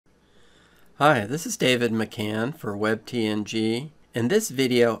Hi, this is David McCann for WebTNG. In this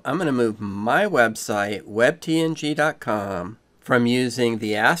video, I'm going to move my website, webtng.com, from using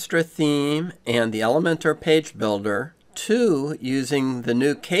the Astra theme and the Elementor page builder to using the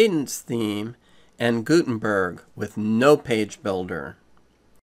new Kadence theme and Gutenberg with no page builder.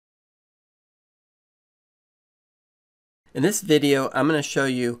 In this video, I'm going to show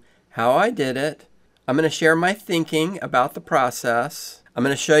you how I did it. I'm going to share my thinking about the process. I'm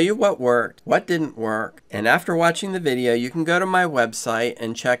going to show you what worked, what didn't work, and after watching the video, you can go to my website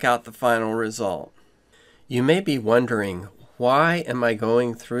and check out the final result. You may be wondering, why am I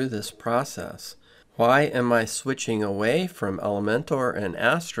going through this process? Why am I switching away from Elementor and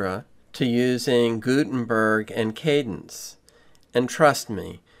Astra to using Gutenberg and Kadence? And trust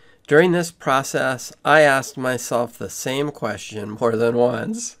me, during this process, I asked myself the same question more than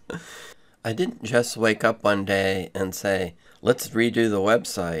once. I didn't just wake up one day and say, let's redo the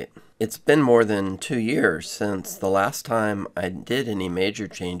website. It's been more than 2 years since the last time I did any major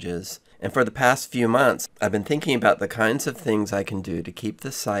changes, and for the past few months, I've been thinking about the kinds of things I can do to keep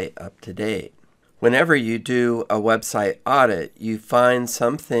the site up to date. Whenever you do a website audit, you find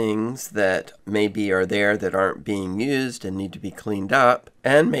some things that maybe are there that aren't being used and need to be cleaned up,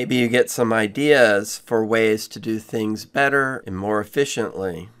 and maybe you get some ideas for ways to do things better and more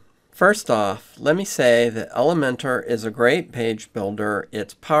efficiently. First off, let me say that Elementor is a great page builder.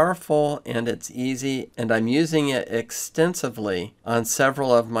 It's powerful and it's easy, and I'm using it extensively on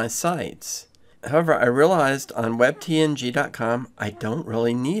several of my sites. However, I realized on webtng.com I don't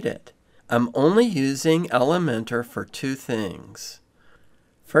really need it. I'm only using Elementor for two things.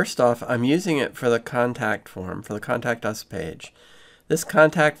 First off, I'm using it for the contact form, for the Contact Us page. This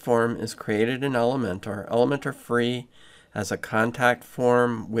contact form is created in Elementor. Elementor free as a contact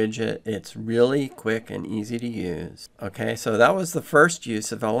form widget. It's really quick and easy to use. Okay, so that was the first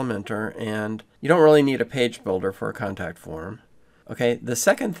use of Elementor, and you don't really need a page builder for a contact form. Okay, the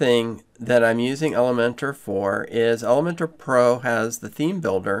second thing that I'm using Elementor for is Elementor Pro has the theme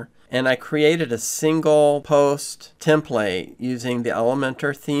builder, and I created a single post template using the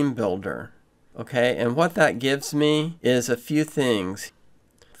Elementor theme builder. Okay, and what that gives me is a few things.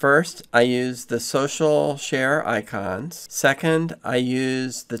 First, I use the social share icons. Second, I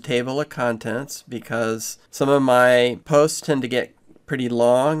use the table of contents because some of my posts tend to get pretty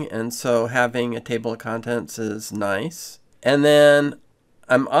long, and so having a table of contents is nice. And then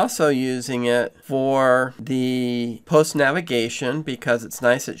I'm also using it for the post navigation because it's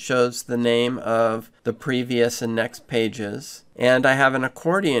nice. It shows the name of the previous and next pages. And I have an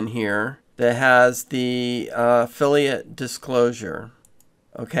accordion here that has the affiliate disclosure.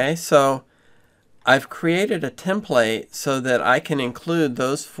 Okay, so I've created a template so that I can include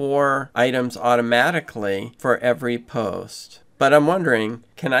those 4 items automatically for every post. But I'm wondering,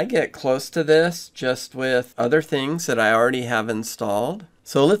 can I get close to this just with other things that I already have installed?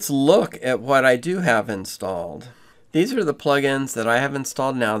 So let's look at what I do have installed. These are the plugins that I have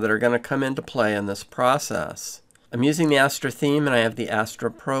installed now that are going to come into play in this process. I'm using the Astra theme, and I have the Astra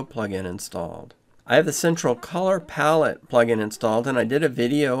Pro plugin installed. I have the Central Color Palette plugin installed, and I did a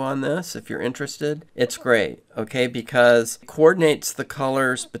video on this if you're interested. It's great, okay, because it coordinates the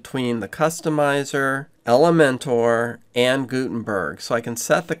colors between the Customizer, Elementor, and Gutenberg. So I can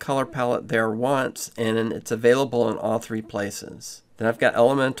set the color palette there once, and it's available in all 3 places. Then I've got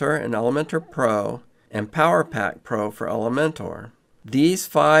Elementor and Elementor Pro and Power Pack Pro for Elementor. These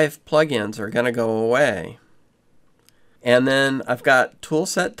 5 plugins are going to go away. And then I've got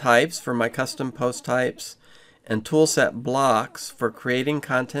toolset types for my custom post types, and toolset blocks for creating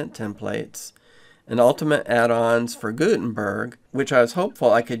content templates, and ultimate add-ons for Gutenberg, which I was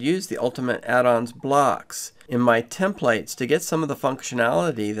hopeful I could use the ultimate add-ons blocks in my templates to get some of the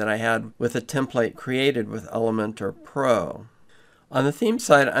functionality that I had with a template created with Elementor Pro. On the theme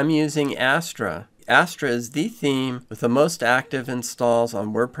side, I'm using Astra. Astra is the theme with the most active installs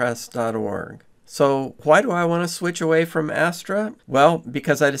on WordPress.org. So why do I want to switch away from Astra? Well,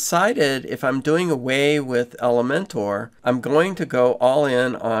 because I decided if I'm doing away with Elementor, I'm going to go all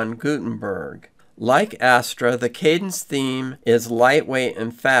in on Gutenberg. Like Astra, the Kadence theme is lightweight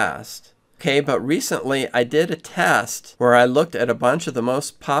and fast. Okay, but recently I did a test where I looked at a bunch of the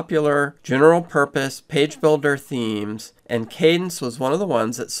most popular general purpose page builder themes, and Kadence was one of the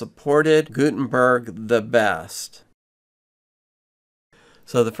ones that supported Gutenberg the best.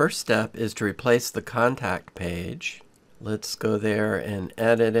 So the first step is to replace the contact page. Let's go there and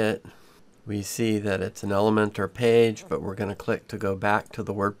edit it. We see that it's an Elementor page, but we're going to click to go back to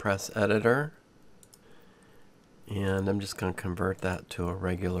the WordPress editor. And I'm just going to convert that to a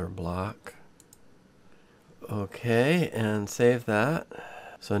regular block. Okay, and save that.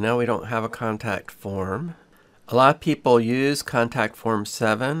 So now we don't have a contact form. A lot of people use Contact Form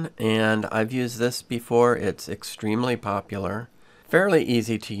 7, and I've used this before. It's extremely popular, fairly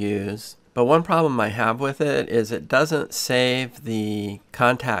easy to use. But one problem I have with it is it doesn't save the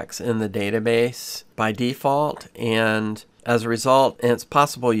contacts in the database by default, and as a result, it's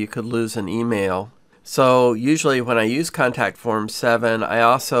possible you could lose an email. So usually when I use Contact Form 7, I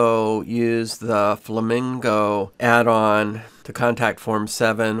also use the Flamingo add-on to Contact Form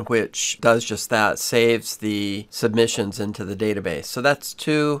 7, which does just that, saves the submissions into the database. So that's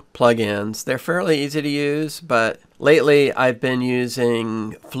two plugins. They're fairly easy to use, but lately I've been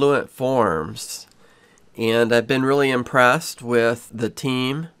using Fluent Forms, and I've been really impressed with the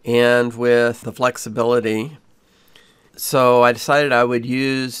team and with the flexibility. So I decided I would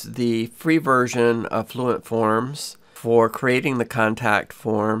use the free version of Fluent Forms for creating the contact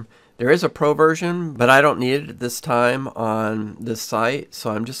form. There is a pro version, but I don't need it at this time on this site,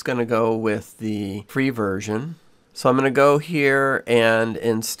 so I'm just going to go with the free version. So I'm going to go here and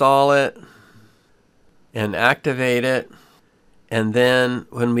install it and activate it. And then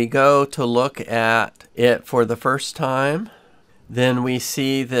when we go to look at it for the first time, then we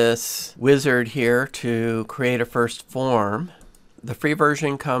see this wizard here to create a first form. The free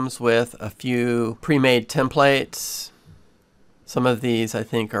version comes with a few pre-made templates. Some of these I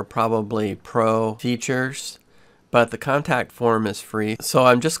think are probably pro features, but the contact form is free. So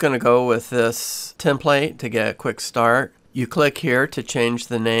I'm just going to go with this template to get a quick start. You click here to change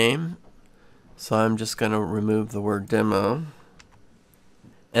the name. So I'm just going to remove the word demo.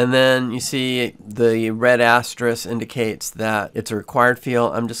 And then you see the red asterisk indicates that it's a required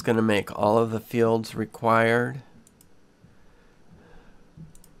field. I'm just going to make all of the fields required.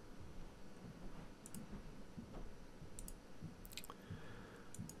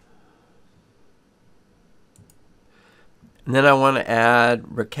 And then I want to add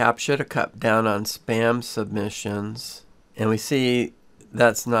reCAPTCHA to cut down on spam submissions. And we see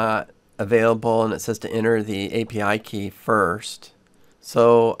that's not available, and it says to enter the API key first.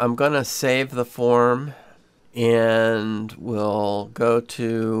 So I'm going to save the form, and I'll go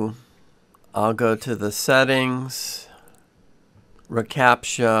to the settings,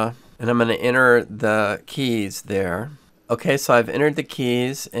 reCAPTCHA, and I'm going to enter the keys there. Okay, so I've entered the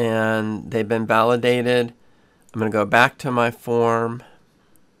keys and they've been validated. I'm going to go back to my form,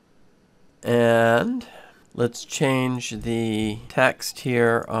 and let's change the text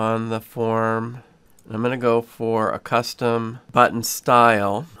here on the form. I'm going to go for a custom button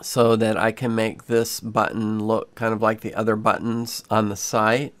style so that I can make this button look kind of like the other buttons on the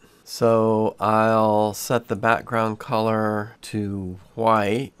site. So I'll set the background color to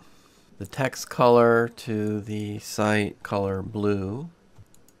white, the text color to the site color blue,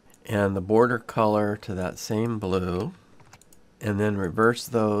 and the border color to that same blue, and then reverse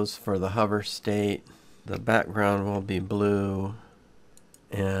those for the hover state. The background will be blue,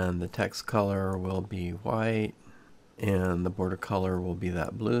 and the text color will be white, and the border color will be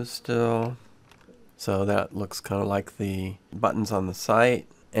that blue still. So that looks kind of like the buttons on the site.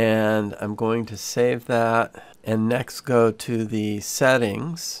 And I'm going to save that, and next go to the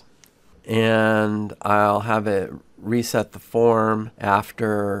settings, and I'll have it reset the form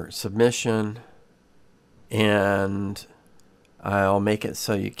after submission, and I'll make it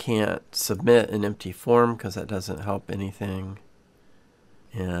so you can't submit an empty form because that doesn't help anything.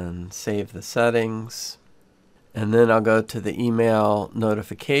 And save the settings, and then I'll go to the email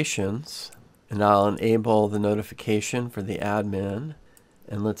notifications, and I'll enable the notification for the admin,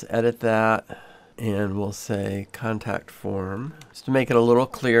 and let's edit that, and we'll say contact form just to make it a little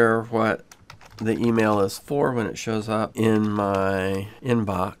clearer what the email is for when it shows up in my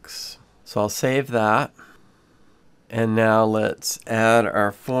inbox. So I'll save that, and now let's add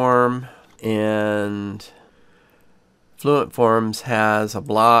our form. And Fluent Forms has a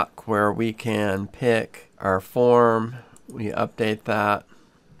block where we can pick our form. We update that,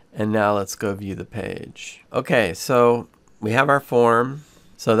 and now let's go view the page. Okay, so we have our form,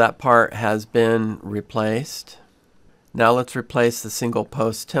 so that part has been replaced. Now let's replace the single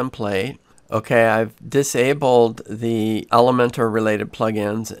post template. Okay, I've disabled the Elementor related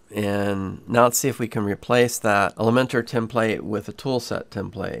plugins, and now let's see if we can replace that Elementor template with a toolset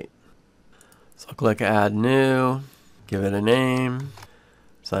template. So I'll click add new, give it a name,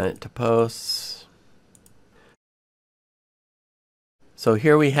 assign it to posts. So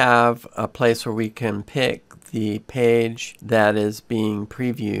here we have a place where we can pick the page that is being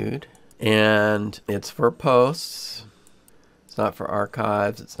previewed, and it's for posts. It's not for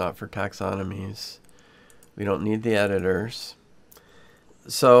archives, it's not for taxonomies. We don't need the editors.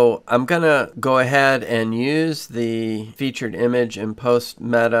 So I'm going to go ahead and use the featured image and post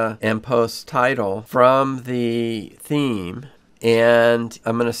meta and post title from the theme. And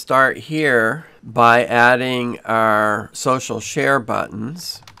I'm going to start here by adding our social share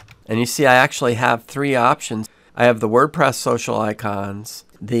buttons. And you see I actually have 3 options. I have the WordPress social icons,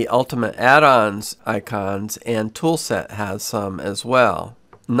 the Ultimate Add-ons icons, and Toolset has some as well.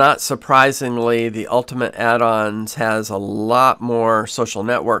 Not surprisingly, the Ultimate Add-ons has a lot more social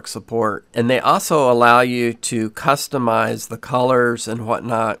network support, and they also allow you to customize the colors and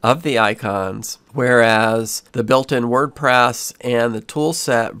whatnot of the icons, whereas the built-in WordPress and the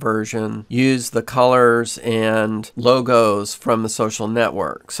Toolset version use the colors and logos from the social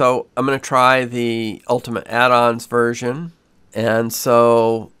network. So I'm going to try the Ultimate Add-ons version, and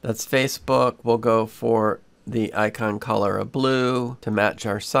so that's Facebook. We'll go for the icon color of blue to match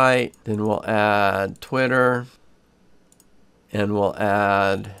our site. Then we'll add Twitter, and we'll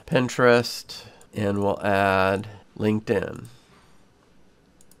add Pinterest, and we'll add LinkedIn.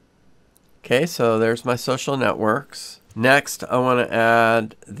 Okay, so there's my social networks. Next, I want to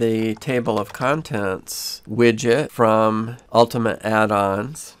add the table of contents widget from Ultimate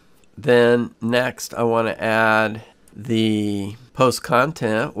Add-ons. Then next, I want to add the post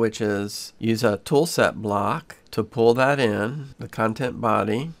content, which is use a toolset block to pull that in, the content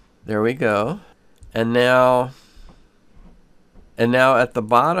body. There we go. And now at the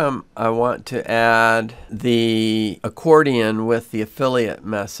bottom, I want to add the accordion with the affiliate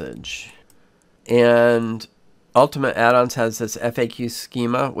message. And Ultimate Add-ons has this FAQ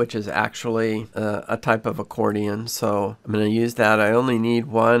schema, which is actually a type of accordion. So I'm going to use that. I only need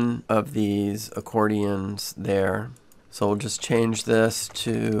one of these accordions there. So we'll just change this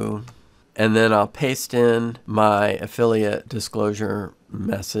to, and then I'll paste in my affiliate disclosure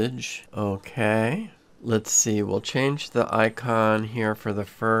message. Okay. Let's see, we'll change the icon here for the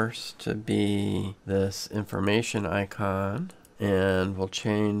first to be this information icon. And we'll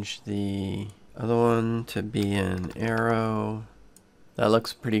change the other one to be an arrow. That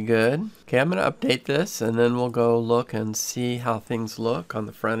looks pretty good. Okay, I'm going to update this and then we'll go look and see how things look on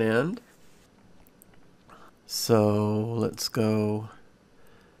the front end. So let's go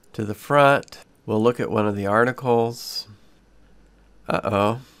to the front. We'll look at one of the articles.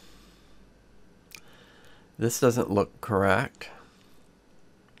 Uh-oh. This doesn't look correct.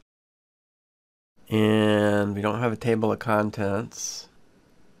 And we don't have a table of contents.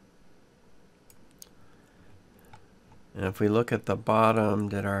 And if we look at the bottom,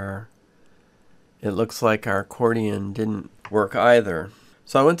 it looks like our accordion didn't work either.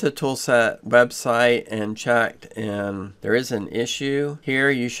 So I went to the Toolset website and checked, and there is an issue here.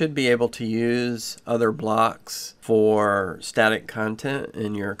 You should be able to use other blocks for static content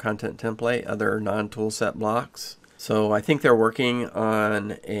in your content template, other non-Toolset blocks. So I think they're working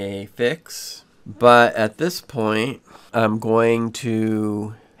on a fix, but at this point, I'm going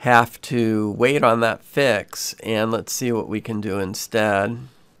to have to wait on that fix, and let's see what we can do instead.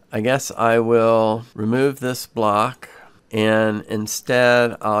 I guess I will remove this block. And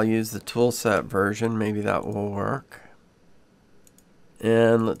instead, I'll use the Toolset version. Maybe that will work.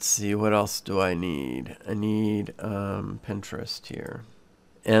 And let's see, what else do I need? I need Pinterest here.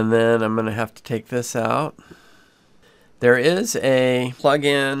 And then I'm going to have to take this out. There is a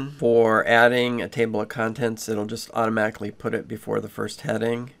plugin for adding a table of contents. It'll just automatically put it before the first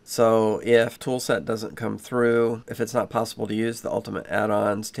heading. So if Toolset doesn't come through, if it's not possible to use the Ultimate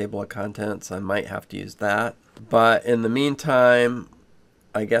Add-ons table of contents, I might have to use that. But in the meantime,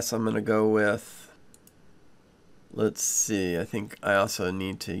 I guess I'm going to go with, let's see, I think I also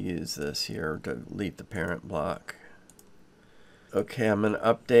need to use this here to delete the parent block. Okay, I'm going to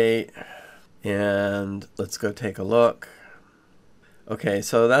update, and let's go take a look. Okay,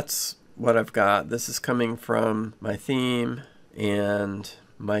 so that's what I've got. This is coming from my theme, and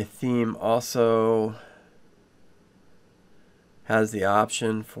my theme also has the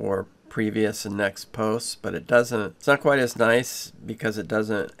option for previous and next posts, but it's not quite as nice because it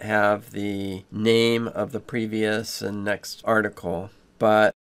doesn't have the name of the previous and next article.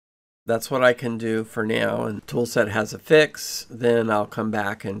 But that's what I can do for now, and Toolset has a fix. Then I'll come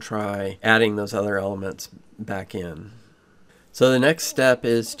back and try adding those other elements back in. So the next step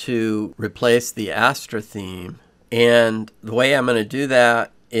is to replace the Astra theme, and the way I'm going to do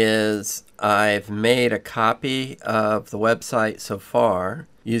that is I've made a copy of the website so far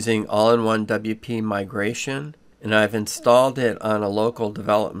using all-in-one WP migration, and I've installed it on a local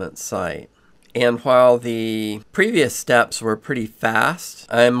development site. And while the previous steps were pretty fast,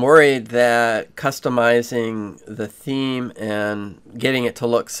 I'm worried that customizing the theme and getting it to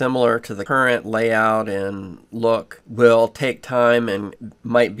look similar to the current layout and look will take time and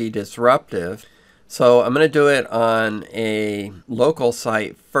might be disruptive. So I'm going to do it on a local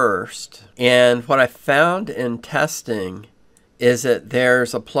site first. And what I found in testing is that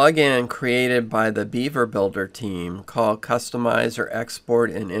there's a plugin created by the Beaver Builder team called Customize or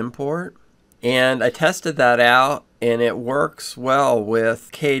Export and Import. And I tested that out, and it works well with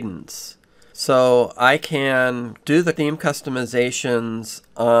Kadence. So I can do the theme customizations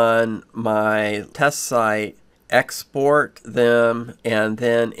on my test site, export them, and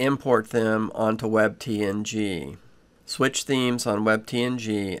then import them onto WebTNG. Switch themes on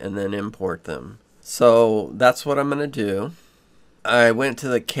WebTNG and then import them. So that's what I'm going to do. I went to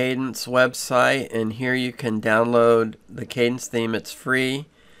the Kadence website, and here you can download the Kadence theme. It's free.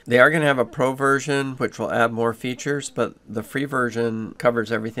 They are going to have a pro version, which will add more features, but the free version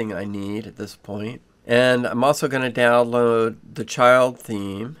covers everything I need at this point. And I'm also going to download the child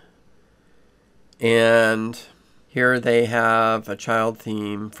theme. And here they have a child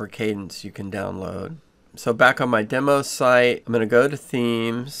theme for Kadence you can download. So back on my demo site, I'm going to go to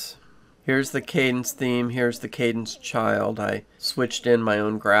themes. Here's the Kadence theme, here's the Kadence child. I switched in my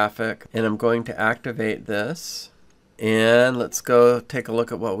own graphic, and I'm going to activate this. And let's go take a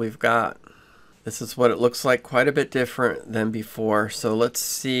look at what we've got. This is what it looks like, quite a bit different than before. So let's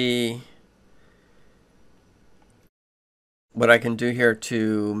see what I can do here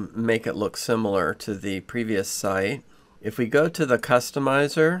to make it look similar to the previous site. If we go to the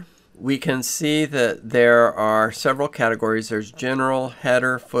customizer, we can see that there are several categories. There's general,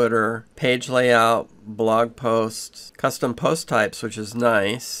 header, footer, page layout, blog posts, custom post types, which is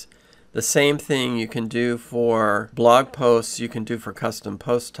nice. The same thing you can do for blog posts, you can do for custom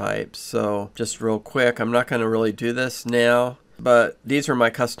post types. So just real quick, I'm not going to really do this now, but these are my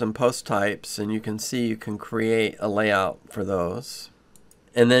custom post types, and you can see you can create a layout for those.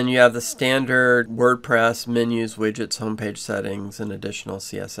 And then you have the standard WordPress menus, widgets, homepage settings, and additional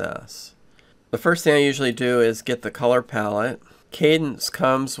CSS. The first thing I usually do is get the color palette. Kadence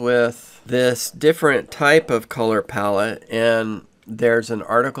comes with this different type of color palette, and there's an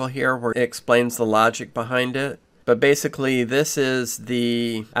article here where it explains the logic behind it. But basically, this is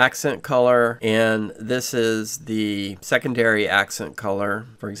the accent color, and this is the secondary accent color.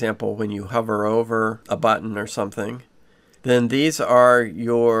 For example, when you hover over a button or something. Then these are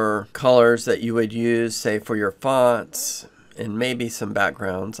your colors that you would use, say, for your fonts and maybe some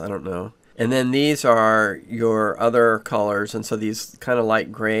backgrounds, I don't know. And then these are your other colors, and so these kind of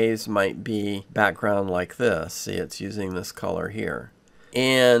light grays might be background like this. See, it's using this color here.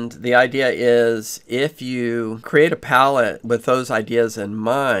 And the idea is if you create a palette with those ideas in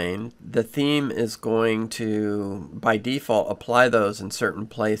mind, the theme is going to, by default, apply those in certain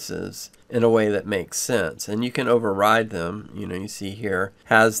places in a way that makes sense. And you can override them. You know, you see here,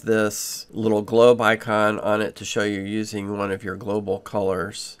 has this little globe icon on it to show you're using one of your global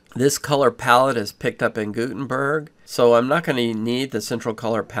colors. This color palette is picked up in Gutenberg, so I'm not going to need the central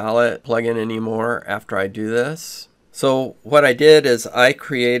color palette plugin anymore after I do this. So what I did is I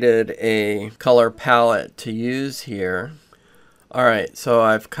created a color palette to use here. Alright, so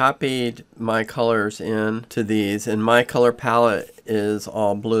I've copied my colors into these, and my color palette is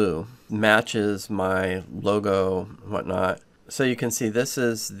all blue. Matches my logo and whatnot. So you can see this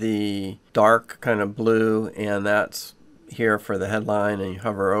is the dark kind of blue, and that's here for the headline, and you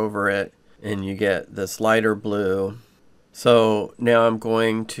hover over it and you get this lighter blue. So now I'm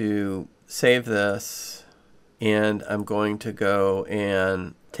going to save this, and I'm going to go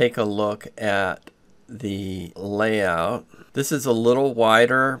and take a look at the layout. This is a little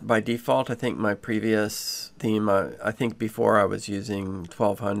wider by default. I think my previous theme, I think before I was using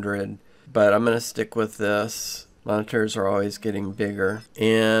 1200, but I'm going to stick with this. Monitors are always getting bigger.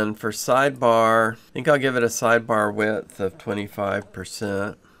 And for sidebar, I think I'll give it a sidebar width of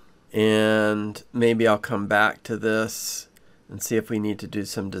 25%. And maybe I'll come back to this and see if we need to do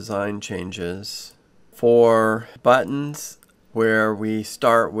some design changes. For buttons, where we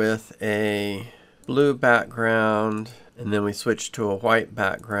start with a blue background and then we switch to a white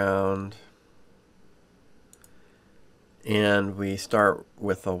background, and we start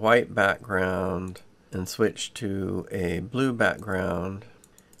with a white background and switch to a blue background,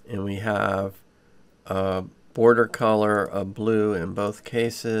 and we have a border color of blue in both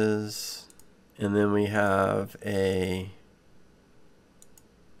cases, and then we have a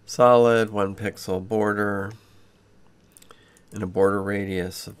solid 1 pixel border and a border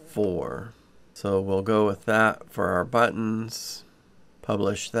radius of 4. So we'll go with that for our buttons,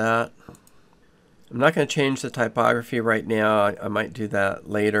 publish that. I'm not going to change the typography right now. I might do that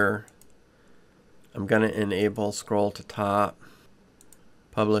later. I'm going to enable scroll to top,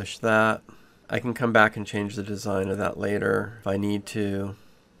 publish that. I can come back and change the design of that later if I need to.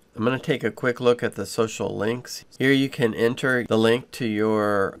 I'm going to take a quick look at the social links. Here you can enter the link to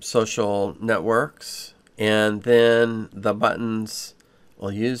your social networks, and then the buttons,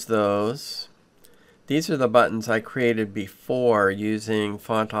 we'll use those. These are the buttons I created before using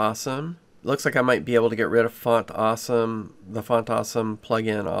Font Awesome. Looks like I might be able to get rid of Font Awesome, the Font Awesome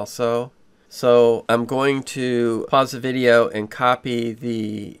plugin also. So I'm going to pause the video and copy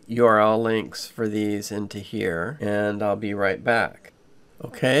the URL links for these into here, and I'll be right back.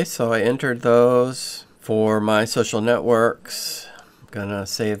 Okay, so I entered those for my social networks. I'm gonna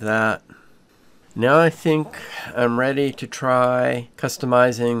save that. Now I think I'm ready to try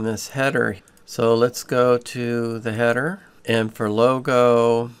customizing this header. So let's go to the header, and for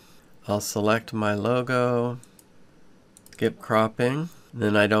logo, I'll select my logo, skip cropping,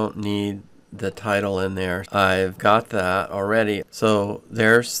 then I don't need the title in there. I've got that already. So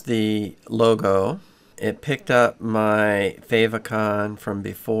there's the logo. It picked up my favicon from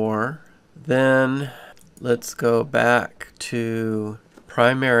before. Then let's go back to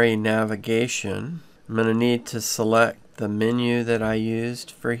primary navigation. I'm going to need to select the menu that I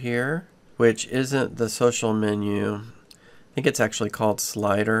used for here, which isn't the social menu. I think it's actually called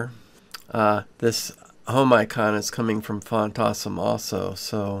slider. This home icon is coming from Font Awesome also,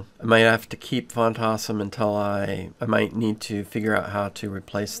 so I might have to keep Font Awesome until I might need to figure out how to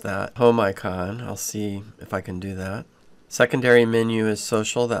replace that home icon. I'll see if I can do that. Secondary menu is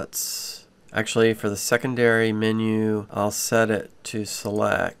social. That's actually for the secondary menu, I'll set it to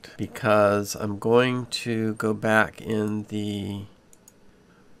select because I'm going to go back into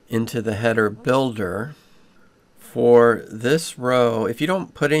the header builder. For this row, if you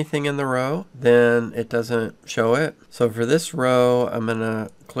don't put anything in the row, then it doesn't show it. So for this row, I'm going to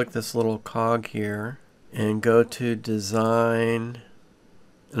click this little cog here and go to design.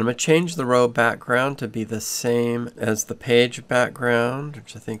 And I'm going to change the row background to be the same as the page background,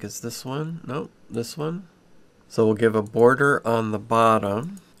 which I think is this one. Nope, this one. So we'll give a border on the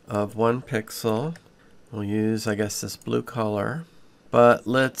bottom of 1 pixel. We'll use, I guess, this blue color. But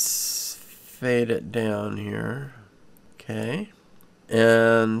let's fade it down here. Okay,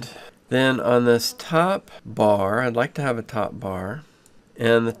 and then on this top bar, I'd like to have a top bar,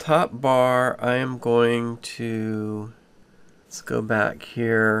 and the top bar I am going to, let's go back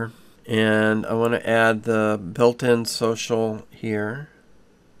here, and I want to add the built-in social here.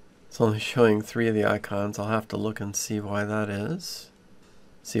 It's only showing 3 of the icons. I'll have to look and see why that is.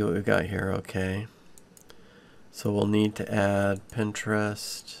 See what we've got here. Okay, so we'll need to add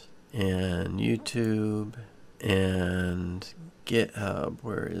Pinterest and YouTube and GitHub.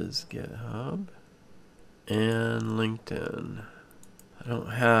 Where is GitHub? And LinkedIn. I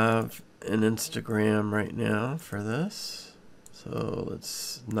don't have an Instagram right now for this, so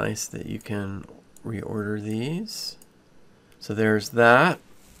it's nice that you can reorder these. So there's that.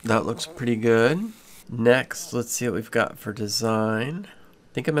 That looks pretty good. Next, let's see what we've got for design.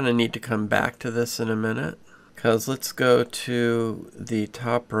 I think I'm going to need to come back to this in a minute, because let's go to the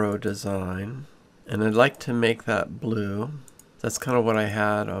top row design, and I'd like to make that blue. That's kind of what I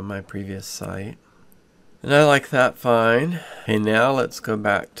had on my previous site, and I like that fine. Okay, now let's go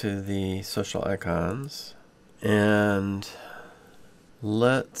back to the social icons, and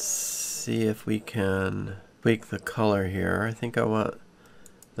let's see if we can tweak the color here. I think I want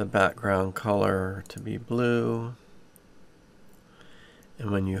the background color to be blue,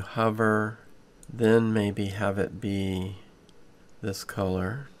 and when you hover, then maybe have it be this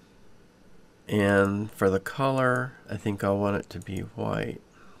color. And for the color, I think I'll want it to be white.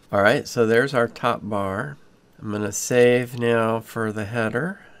 Alright, so there's our top bar. I'm going to save now for the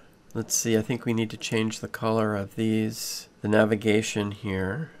header. Let's see, I think we need to change the color of these, the navigation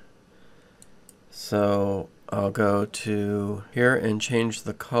here. So I'll go to here and change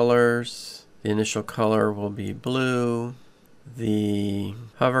the colors. The initial color will be blue. The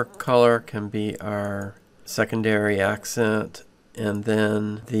hover color can be our secondary accent, and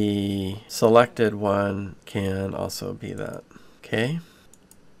then the selected one can also be that. Okay,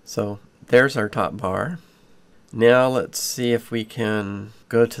 so there's our top bar. Now let's see if we can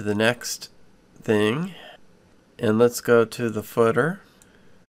go to the next thing, and let's go to the footer.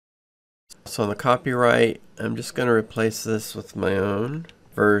 So on the copyright, I'm just going to replace this with my own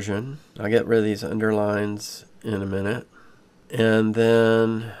version. I'll get rid of these underlines in a minute. And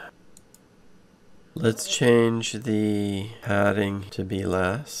then let's change the padding to be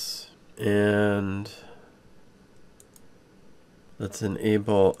less, and let's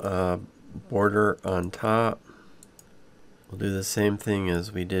enable a border on top. We'll do the same thing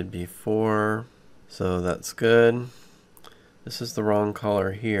as we did before. So that's good. This is the wrong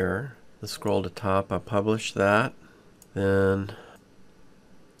color here. Let's scroll to top. I'll publish that. Then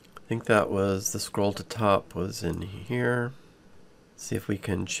I think that was the scroll to top was in here. See if we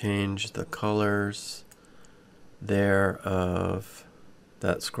can change the colors there of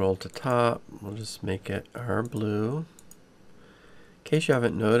that scroll to top. We'll just make it our blue. In case you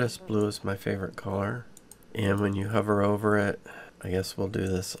haven't noticed, blue is my favorite color. And when you hover over it, I guess we'll do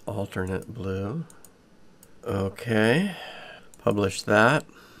this alternate blue. Okay, publish that.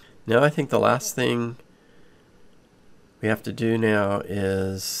 Now I think the last thing we have to do now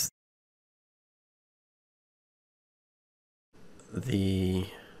is the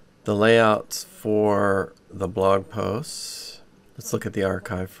layouts for the blog posts. Let's look at the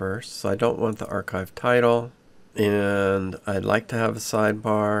archive first. So I don't want the archive title, and I'd like to have a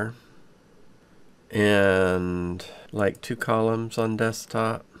sidebar and like 2 columns on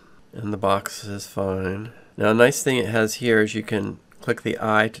desktop, and the box is fine. Now a nice thing it has here is you can click the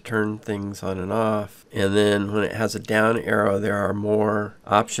eye to turn things on and off, and then when it has a down arrow there are more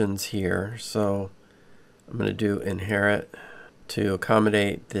options here. So I'm going to do inherit to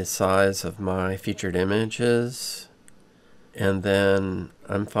accommodate the size of my featured images, and then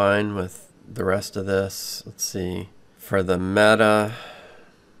I'm fine with the rest of this. Let's see, for the meta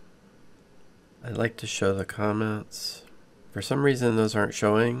I'd like to show the comments. For some reason those aren't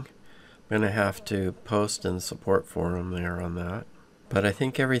showing. I'm going to have to post in the support forum there on that. But I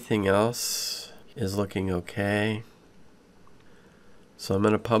think everything else is looking okay. So I'm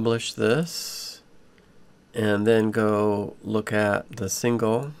going to publish this and then go look at the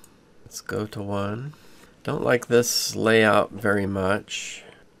single. Let's go to 1. Don't like this layout very much.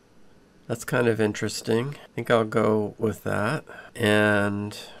 That's kind of interesting. I think I'll go with that.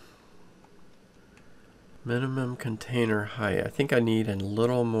 And minimum container height. I think I need a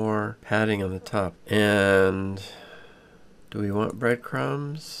little more padding on the top. And do we want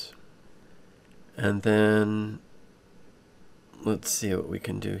breadcrumbs? And then let's see what we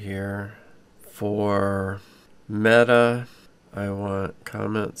can do here. For meta, I want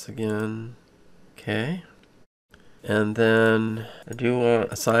comments again. Okay. And then I do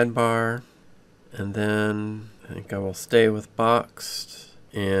want a sidebar. And then I think I will stay with boxed.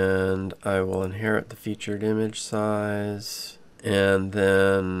 And I will inherit the featured image size, and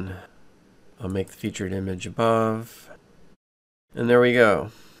then I'll make the featured image above, and there we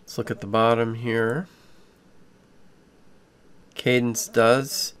go. Let's look at the bottom here. Kadence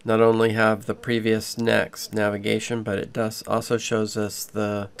does not only have the previous next navigation, but it does also shows us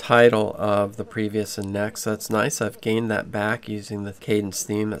the title of the previous and next. That's nice. I've gained that back using the Kadence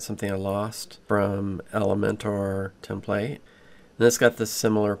theme. That's something I lost from Elementor template. And it's got the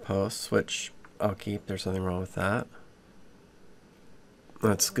similar posts, which I'll keep. There's nothing wrong with that.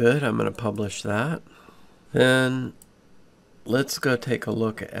 That's good. I'm going to publish that. Then let's go take a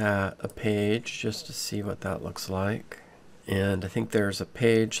look at a page just to see what that looks like. And I think there's a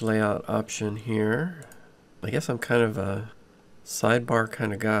page layout option here. I guess I'm kind of a sidebar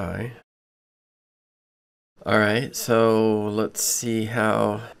kind of guy. Alright, so let's see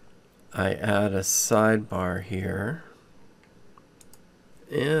how I add a sidebar here.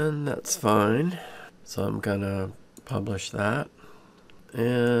 And that's fine. So I'm gonna publish that.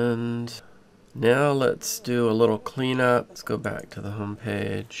 And now let's do a little cleanup. Let's go back to the home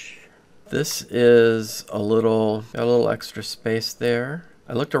page. This is got a little extra space there.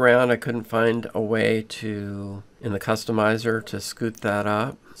 I looked around, I couldn't find a way to, in the customizer, to scoot that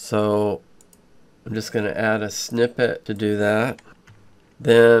up. So I'm just gonna add a snippet to do that.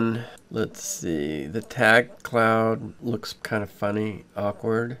 Then let's see, the tag cloud looks kind of funny,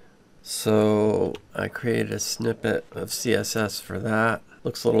 awkward. So I created a snippet of CSS for that.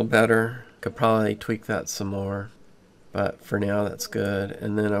 Looks a little better. Could probably tweak that some more, but for now that's good.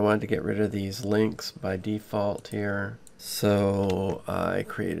 And then I wanted to get rid of these links by default here. So I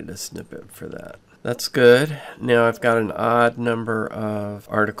created a snippet for that. That's good. Now I've got an odd number of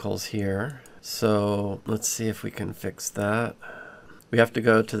articles here. So let's see if we can fix that. We have to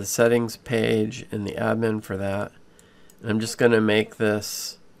go to the settings page in the admin for that. And I'm just going to make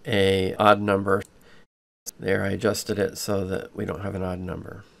this a odd number. There, I adjusted it so that we don't have an odd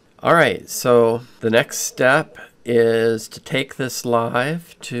number. Alright, so the next step is to take this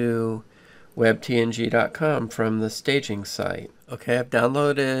live to webtng.com from the staging site. Okay, I've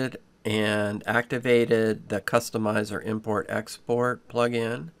downloaded and activated the Customizer Import Export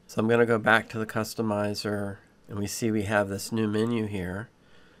plugin. So I'm going to go back to the Customizer, and we see we have this new menu here.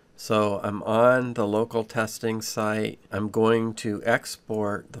 So I'm on the local testing site. I'm going to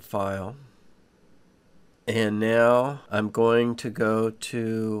export the file. And now I'm going to go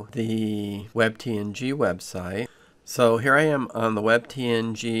to the WebTNG website. So here I am on the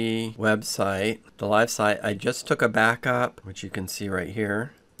WebTNG website, the live site. I just took a backup, which you can see right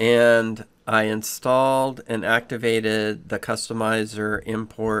here. And I installed and activated the Customizer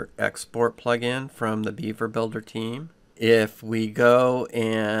Import Export plugin from the Beaver Builder team. If we go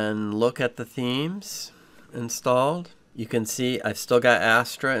and look at the themes installed, you can see I've still got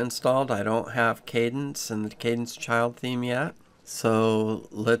Astra installed. I don't have Kadence and the Kadence child theme yet. So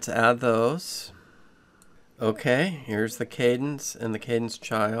let's add those. Okay, here's the Kadence and the Kadence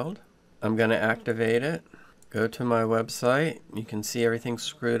child. I'm going to activate it. Go to my website. You can see everything's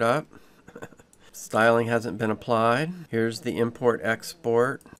screwed up. Styling hasn't been applied. Here's the import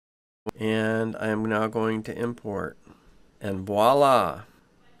export. And I am now going to import. And voila!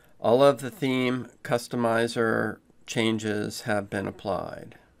 All of the theme customizer changes have been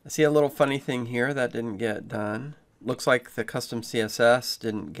applied. I see a little funny thing here that didn't get done. Looks like the custom CSS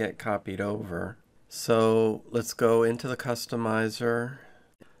didn't get copied over. So let's go into the customizer.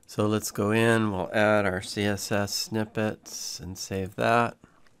 So let's go in, we'll add our CSS snippets and save that.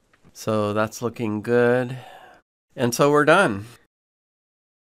 So that's looking good. And so we're done.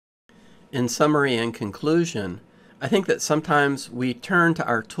 In summary and conclusion, I think that sometimes we turn to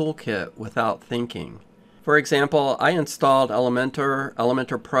our toolkit without thinking. For example, I installed Elementor,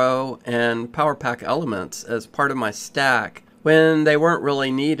 Elementor Pro, and PowerPack Elements as part of my stack when they weren't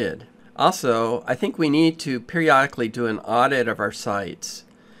really needed. Also, I think we need to periodically do an audit of our sites,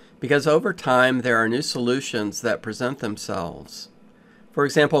 because over time there are new solutions that present themselves. For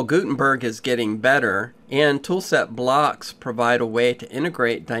example, Gutenberg is getting better, and toolset blocks provide a way to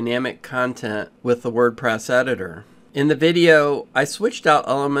integrate dynamic content with the WordPress editor. In the video, I switched out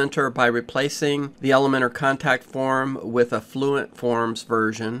Elementor by replacing the Elementor contact form with a Fluent Forms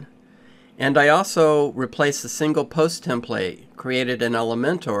version, and I also replaced the single post template created in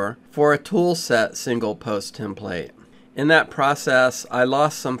Elementor for a toolset single post template. In that process, I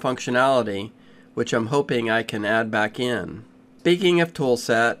lost some functionality, which I'm hoping I can add back in. Speaking of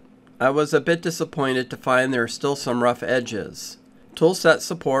toolset, I was a bit disappointed to find there are still some rough edges. Toolset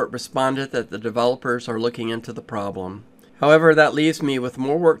support responded that the developers are looking into the problem. However, that leaves me with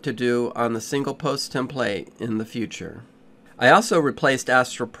more work to do on the single post template in the future. I also replaced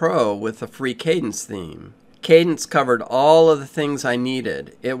Astra Pro with a free Kadence theme. Kadence covered all of the things I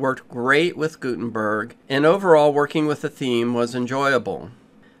needed. It worked great with Gutenberg, and overall working with the theme was enjoyable.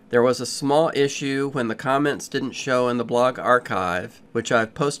 There was a small issue when the comments didn't show in the blog archive, which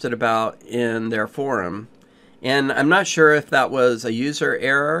I've posted about in their forum, and I'm not sure if that was a user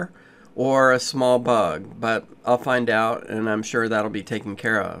error or a small bug, but I'll find out, and I'm sure that'll be taken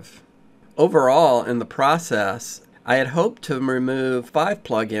care of. Overall, in the process, I had hoped to remove 5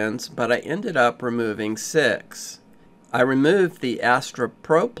 plugins, but I ended up removing 6. I removed the Astra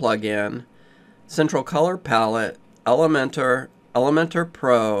Pro plugin, Central Color Palette, Elementor, Elementor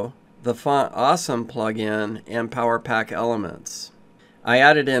Pro, the Font Awesome plugin, and PowerPack Elements. I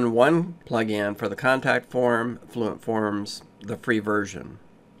added in 1 plugin for the contact form, Fluent Forms, the free version.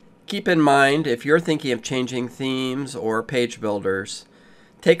 Keep in mind, if you're thinking of changing themes or page builders,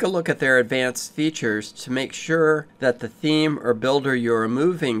 take a look at their advanced features to make sure that the theme or builder you're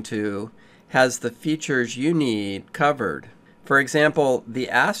moving to has the features you need covered. For example, the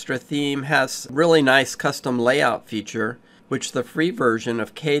Astra theme has a really nice custom layout feature, which the free version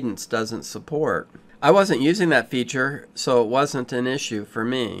of Kadence doesn't support. I wasn't using that feature, so it wasn't an issue for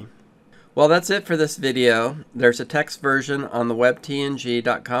me. Well, that's it for this video. There's a text version on the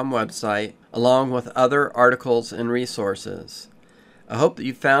webtng.com website, along with other articles and resources. I hope that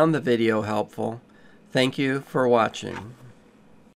you found the video helpful. Thank you for watching.